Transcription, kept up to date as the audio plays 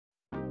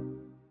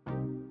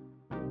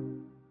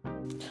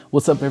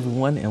What's up,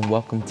 everyone, and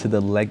welcome to the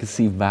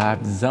Legacy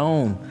Vibe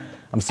Zone.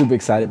 I'm super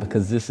excited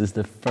because this is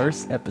the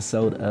first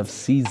episode of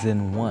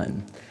season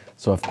 1.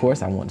 So, of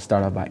course, I want to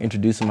start off by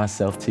introducing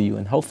myself to you,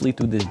 and hopefully,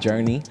 through this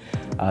journey,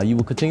 you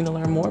will continue to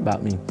learn more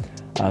about me.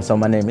 So,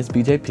 my name is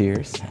BJ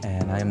Pierce,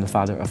 and I am the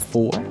father of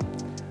 4.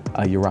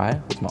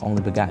 Uriah, who's my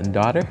only begotten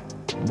daughter,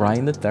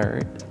 Brian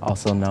III,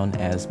 also known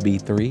as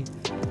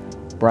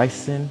B3,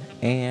 Bryson,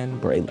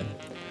 and Braylon.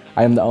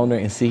 I am the owner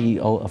and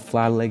CEO of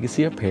Fly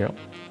Legacy Apparel.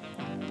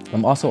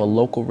 I'm also a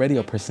local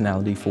radio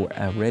personality for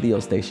a radio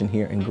station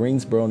here in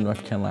Greensboro,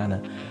 North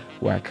Carolina,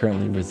 where I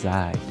currently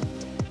reside.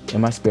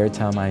 In my spare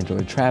time, I enjoy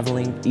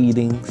traveling,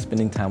 eating,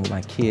 spending time with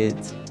my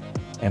kids,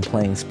 and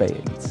playing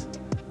spades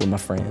with my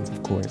friends,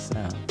 of course.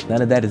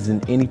 None of that is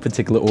in any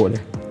particular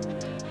order.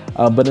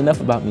 But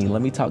enough about me.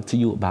 Let me talk to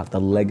you about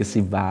the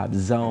Legacy Vibe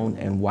Zone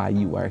and why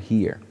you are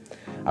here.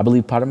 I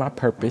believe part of my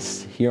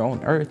purpose here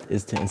on earth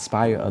is to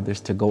inspire others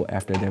to go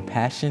after their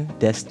passion,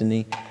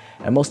 destiny,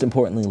 and most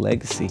importantly,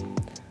 legacy.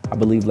 I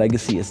believe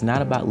legacy is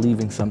not about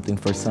leaving something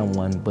for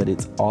someone, but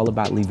it's all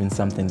about leaving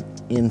something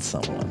in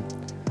someone.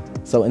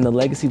 So in the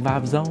Legacy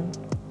Vibe Zone,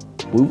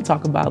 we will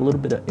talk about a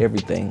little bit of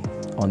everything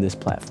on this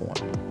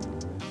platform.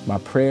 My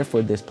prayer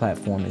for this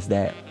platform is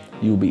that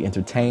you will be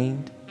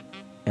entertained,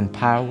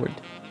 empowered,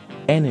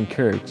 and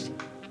encouraged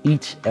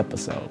each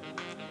episode.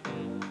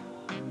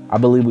 I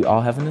believe we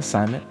all have an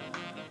assignment,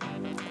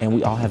 and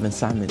we all have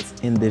assignments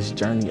in this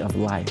journey of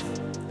life.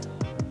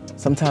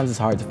 Sometimes it's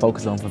hard to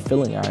focus on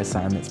fulfilling our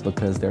assignments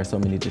because there are so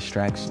many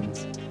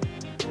distractions.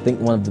 I think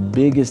one of the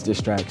biggest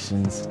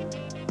distractions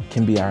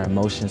can be our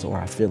emotions or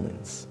our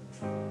feelings.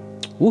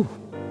 Woo,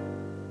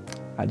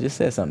 I just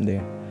said something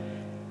there.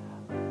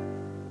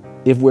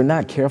 If we're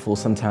not careful,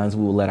 sometimes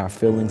we will let our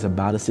feelings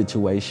about a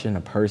situation,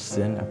 a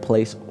person, a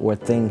place, or a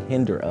thing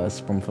hinder us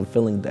from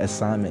fulfilling the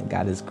assignment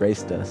God has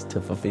graced us to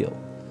fulfill.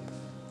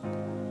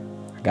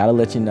 I gotta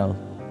let you know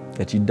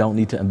that you don't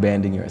need to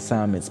abandon your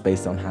assignments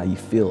based on how you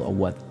feel or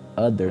what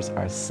others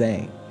are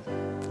saying.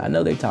 I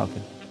know they're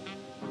talking,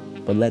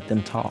 but let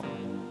them talk.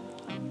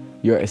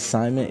 Your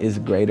assignment is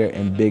greater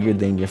and bigger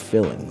than your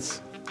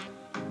feelings.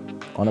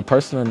 On a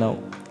personal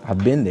note,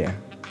 I've been there.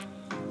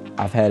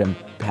 I've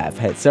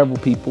had several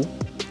people,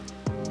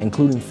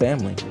 including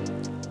family,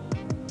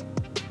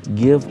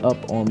 give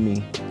up on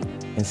me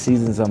in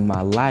seasons of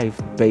my life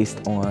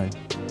based on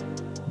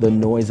the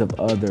noise of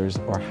others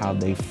or how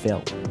they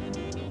felt.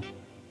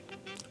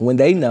 When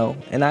they know,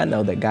 and I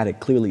know that God had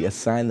clearly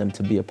assigned them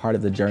to be a part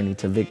of the journey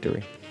to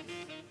victory.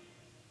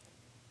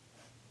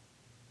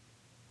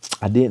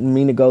 I didn't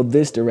mean to go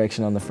this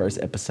direction on the first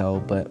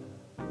episode, but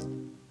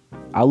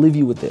I'll leave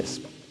you with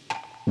this.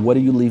 What are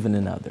you leaving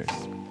in others?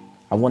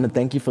 I want to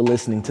thank you for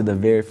listening to the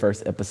very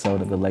first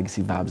episode of the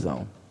Legacy Vibe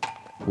Zone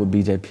with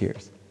BJ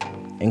Pierce.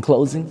 In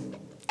closing,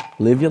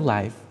 live your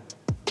life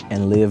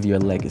and live your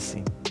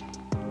legacy.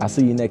 I'll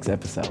see you next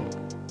episode.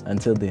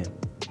 Until then.